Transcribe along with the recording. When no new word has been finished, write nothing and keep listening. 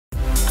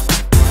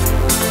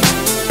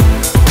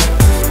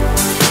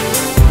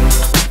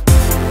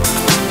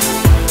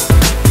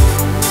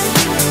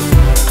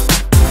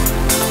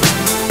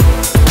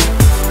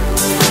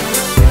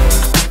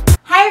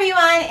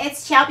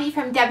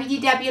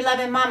WW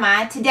Lovin'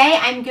 Mama. Today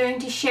I'm going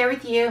to share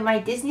with you my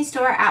Disney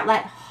Store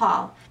outlet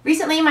haul.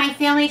 Recently my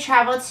family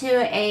traveled to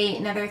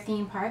another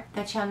theme park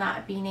that shall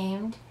not be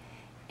named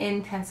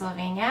in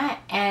Pennsylvania,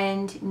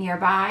 and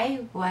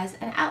nearby was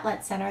an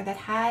outlet center that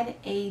had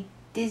a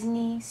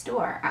Disney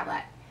Store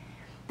outlet.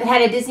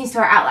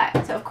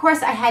 So of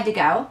course I had to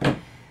go.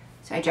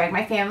 So I dragged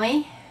my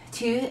family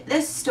to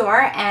this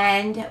store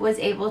and was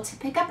able to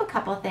pick up a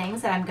couple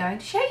things that I'm going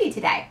to show you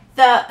today.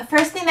 The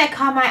first thing that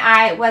caught my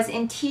eye was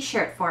in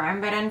t-shirt form,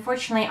 but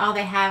unfortunately all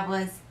they had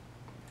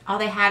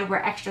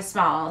were extra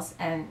smalls,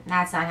 and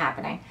that's not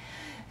happening.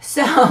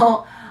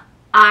 So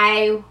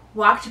I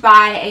walked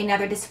by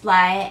another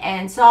display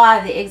and saw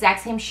the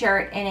exact same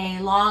shirt in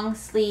a long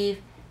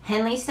sleeve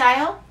Henley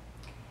style,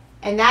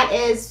 and that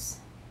is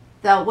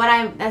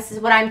this is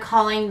what I'm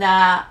calling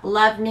the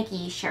Love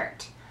Mickey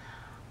shirt.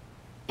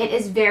 It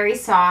is very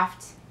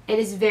soft. It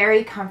is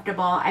very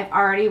comfortable. I've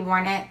already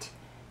worn it.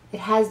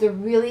 It has the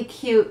really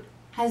cute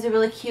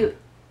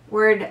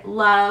word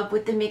love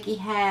with the Mickey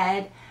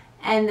head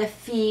and the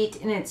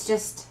feet, and it's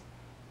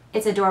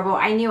adorable.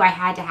 I knew I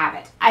had to have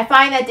it. I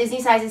find that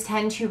Disney sizes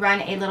tend to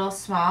run a little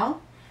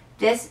small.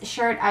 This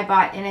shirt I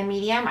bought in a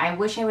medium. I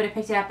wish I would have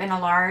picked it up in a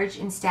large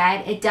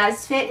instead. It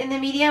does fit in the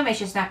medium. It's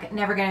just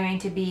never going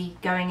to be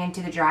going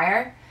into the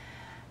dryer.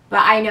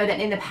 But I know that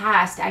in the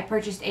past, I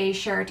purchased a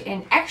shirt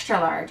in extra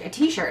large, a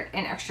t-shirt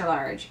in extra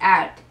large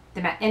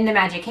in the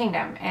Magic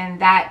Kingdom.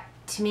 And that,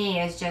 to me,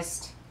 is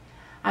just,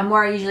 I'm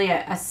more usually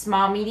a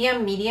small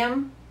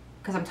medium,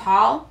 because I'm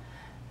tall.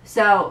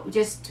 So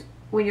just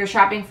when you're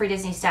shopping for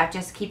Disney stuff,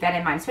 just keep that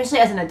in mind, especially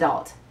as an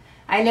adult.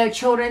 I know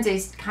children's, they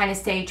kind of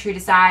stay true to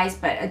size,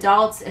 but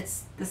adults,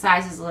 the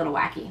size is a little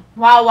wacky.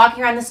 While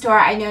walking around the store,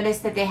 I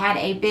noticed that they had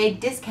a big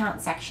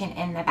discount section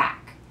in the back.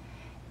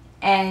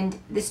 And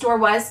the store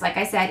was, like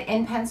I said,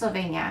 in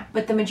Pennsylvania.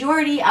 But the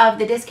majority of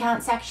the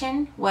discount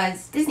section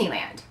was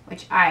Disneyland,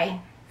 which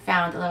I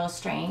found a little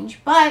strange,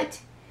 but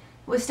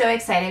was so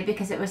excited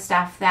because it was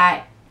stuff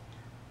that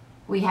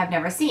we have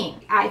never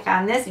seen. I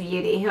found this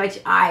beauty, which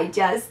I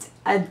just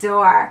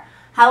adore.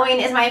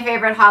 Halloween is my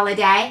favorite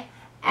holiday,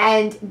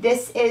 and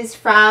this is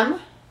from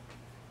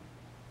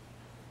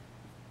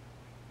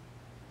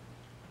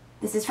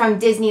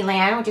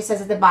Disneyland, which it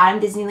says at the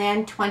bottom,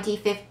 Disneyland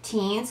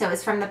 2015. So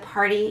it's from the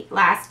party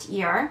last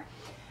year,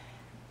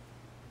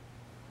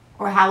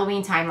 or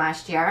Halloween time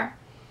last year.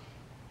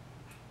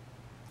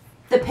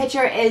 The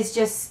picture is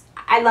just,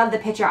 I love the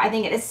picture. I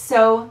think it is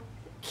so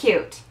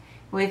cute,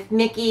 with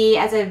Mickey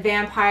as a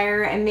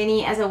vampire and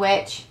Minnie as a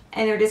witch,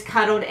 and they're just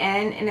cuddled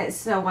in, and it's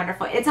so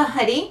wonderful. It's a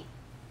hoodie,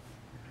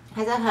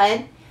 has a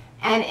hood,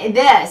 and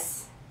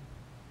this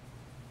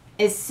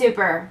is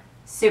super,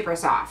 super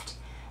soft.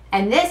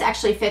 And this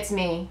actually fits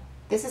me.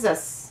 This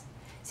is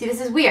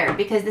weird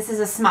because this is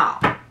a small.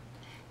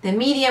 The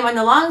medium on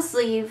the long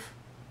sleeve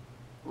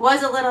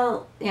was a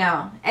little,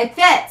 it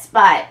fits,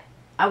 but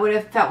I would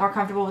have felt more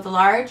comfortable with the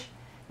large.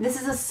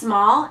 This is a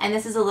small, and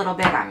this is a little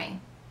big on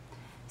me.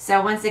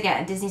 So once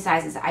again, Disney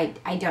sizes, I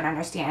don't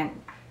understand.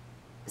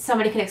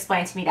 Somebody could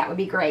explain to me, that would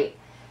be great.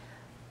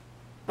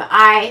 But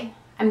I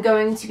am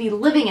going to be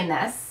living in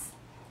this,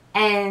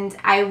 and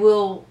I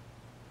will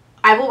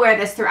wear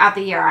this throughout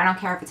the year. I don't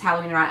care if it's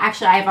Halloween or not.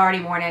 Actually, I've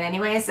already worn it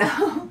anyway,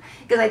 so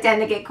because I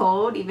tend to get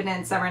cold even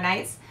in summer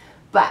nights.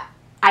 But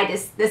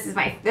this is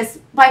my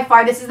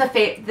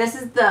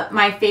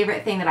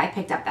favorite thing that I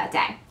picked up that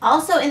day.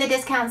 Also in the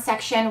discount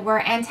section were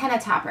antenna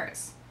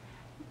toppers.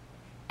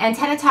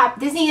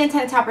 Disney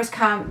antenna toppers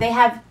they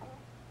have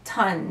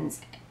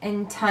tons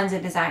and tons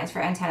of designs for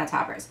antenna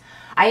toppers.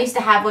 I used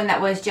to have one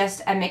that was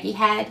just a Mickey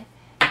head.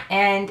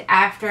 And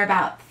after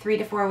about 3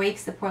 to 4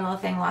 weeks, the poor little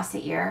thing lost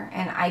the ear,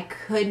 and I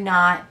could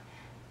not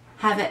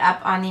have it up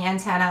on the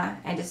antenna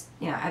and just,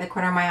 at the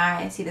corner of my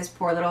eye, I see this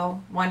poor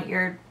little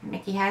one-eared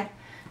Mickey head.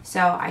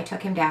 So I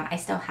took him down. I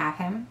still have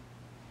him,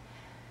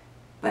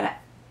 but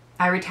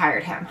I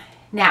retired him.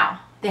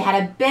 Now, they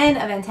had a bin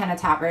of antenna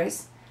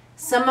toppers.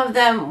 Some of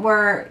them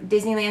were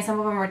Disneyland, some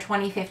of them were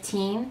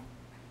 2015.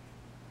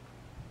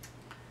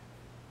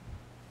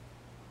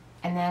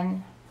 And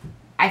then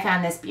I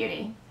found this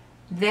beauty.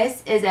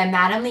 This is a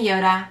Madame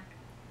Leota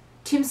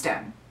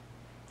tombstone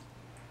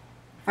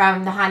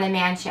from the Haunted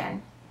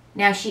Mansion.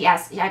 Now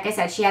like I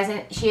said, she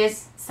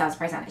is sales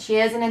price on it. She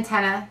is an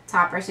antenna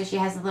topper, so she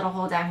has a little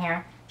hole down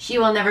here. She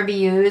will never be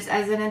used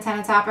as an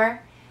antenna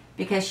topper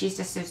because she's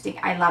just so sticky.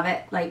 I love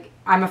it. Like,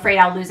 I'm afraid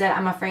I'll lose it.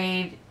 I'm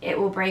afraid it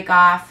will break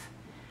off.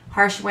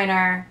 Harsh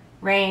winter,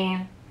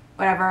 rain,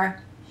 whatever.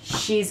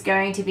 She's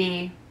going to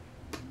be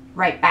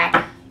right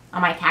back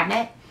on my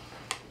cabinet.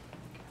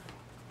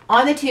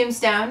 On the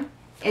tombstone,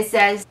 it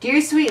says,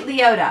 "Dear sweet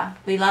Leota,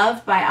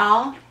 beloved by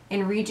all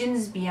in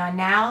regions beyond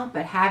now,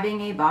 but having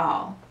a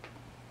ball."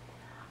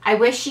 I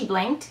wish she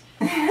blinked.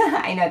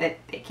 I know that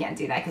they can't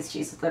do that because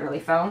she's literally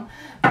foam,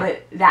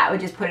 but that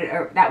would just put it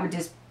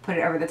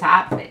over the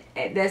top.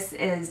 This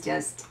is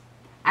just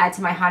add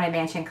to my Haunted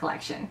Mansion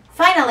collection.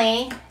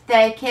 Finally,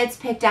 the kids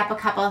picked up a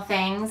couple of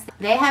things.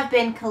 They have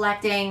been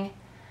collecting.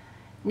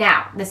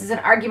 Now, this is an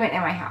argument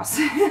in my house.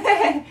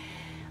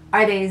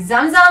 Are they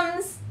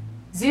zum-zums?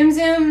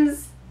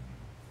 Zoom-zooms?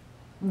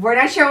 We're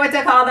not sure what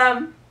to call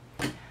them.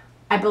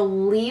 I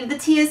believe the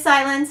T is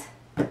silent.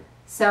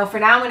 So for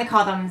now, I'm going to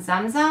call them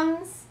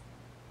zum-zums.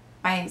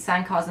 My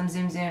son calls them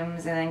zoom-zooms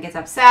and then gets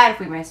upset if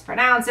we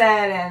mispronounce it.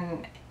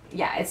 And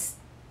yeah, it's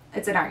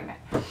an argument.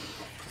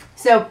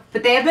 So,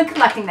 but they have been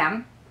collecting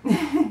them.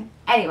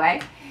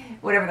 Anyway,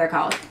 whatever they're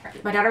called.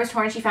 My daughter was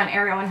torn. She found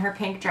Ariel in her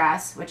pink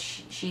dress,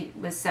 which she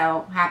was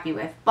so happy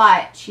with.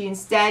 But she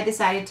instead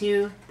decided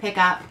to pick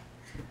up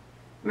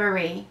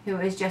Marie, who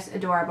is just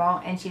adorable,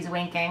 and she's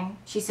winking.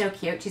 She's so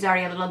cute. She's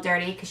already a little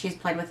dirty because she's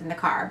played with in the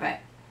car, but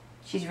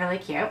she's really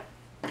cute.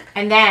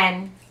 And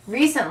then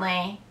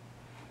recently,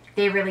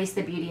 they released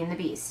the Beauty and the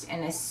Beast.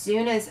 And as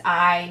soon as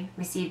I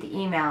received the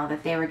email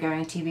that they were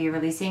going to be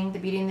releasing the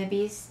Beauty and the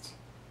Beast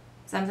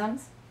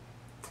Zum-Zums,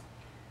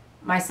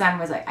 my son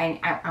was like,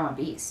 I want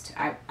Beast.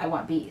 I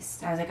want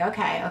Beast. I was like,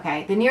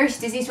 okay. The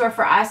nearest Disney store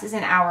for us is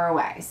an hour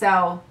away,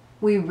 so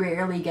we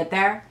rarely get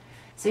there.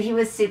 So he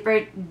was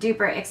super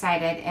duper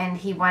excited, and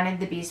he wanted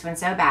the Beast one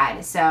so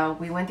bad. So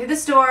we went through the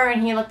store,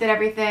 and he looked at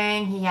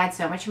everything. He had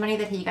so much money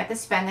that he got to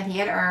spend that he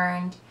had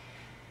earned.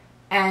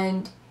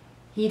 And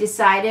we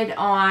decided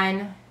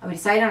on a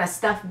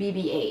stuffed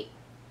BB-8.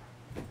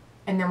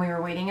 And then we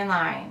were waiting in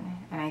line,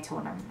 and I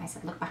told him, I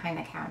said, look behind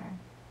the counter.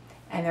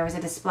 And there was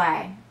a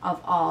display of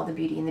all the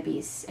Beauty and the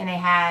Beast. And they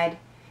had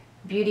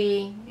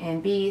Beauty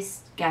and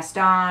Beast,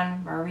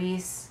 Gaston,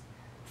 Maurice,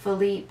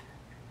 Philippe,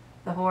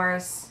 the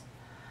horse,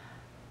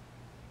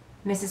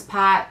 Mrs.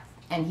 Pot,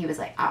 and he was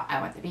like, oh, I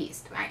want the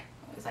Beast, right?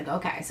 I was like,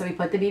 okay. So we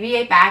put the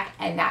BB-8 back,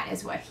 and that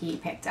is what he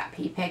picked up.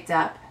 He picked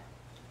up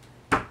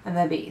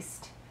the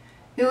Beast,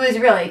 who is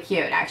really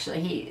cute,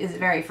 actually. He is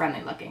very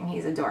friendly looking.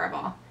 He's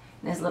adorable.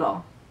 And his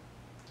little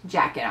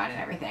jacket on and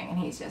everything, and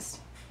he's just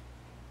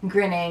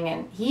grinning,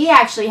 and he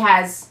actually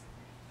has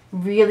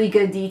really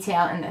good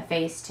detail in the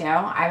face too.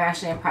 I'm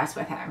actually impressed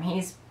with him.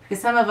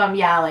 Because some of them,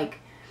 yeah, like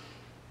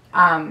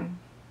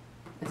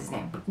what's his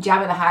name,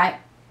 Jabba the Hutt.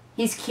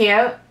 He's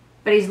cute,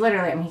 but he's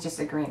literally, I mean, he's just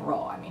a green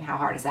roll. I mean, how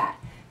hard is that?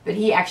 But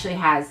he actually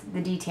has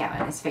the detail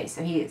in his face,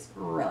 so he is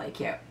really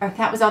cute.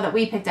 That was all that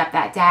we picked up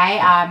that day.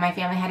 My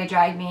family had to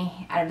drag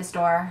me out of the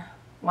store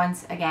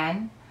once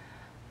again,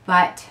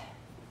 but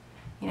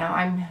you know,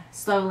 I'm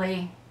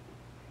slowly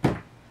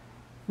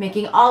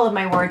making all of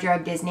my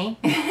wardrobe Disney.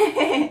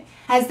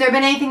 Has there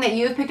been anything that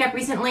you've picked up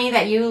recently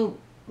that you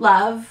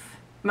love,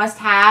 must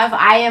have?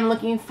 I am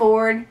looking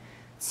forward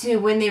to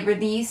when they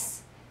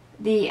release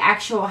the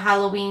actual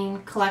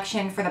Halloween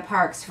collection for the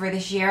parks for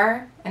this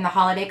year and the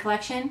holiday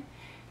collection.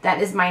 That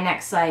is my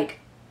next, like,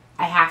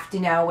 I have to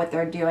know what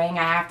they're doing.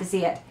 I have to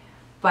see it.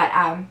 But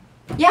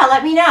yeah,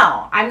 let me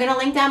know. I'm going to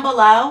link down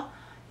below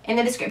in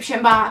the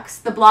description box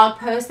the blog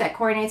post that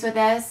coordinates with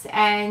this.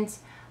 And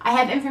I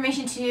have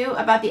information too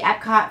about the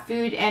Epcot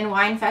Food and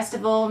Wine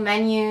Festival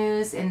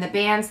menus and the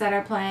bands that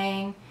are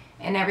playing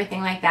and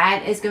everything like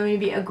that. It's going to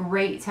be a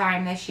great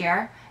time this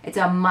year. It's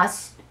a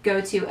must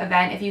go to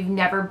event if you've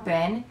never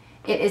been.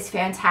 It is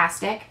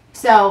fantastic.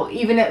 So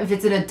even if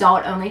it's an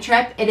adult only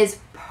trip, it is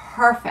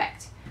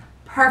perfect.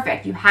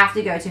 Perfect. You have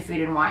to go to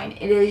Food and Wine.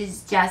 It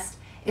is just,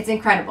 it's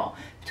incredible.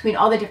 Between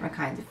all the different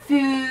kinds of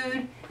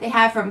food they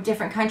have from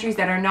different countries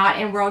that are not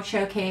in World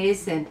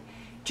Showcase, and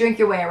drink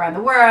your way around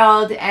the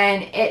world,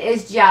 and it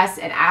is just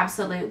an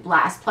absolute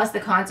blast. Plus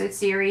the concert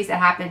series that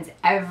happens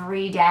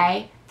every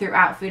day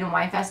throughout Food and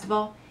Wine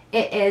Festival.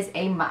 It is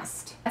a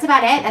must. That's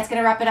about it. That's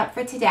going to wrap it up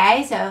for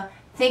today. So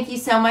thank you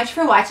so much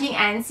for watching,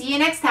 and see you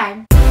next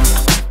time.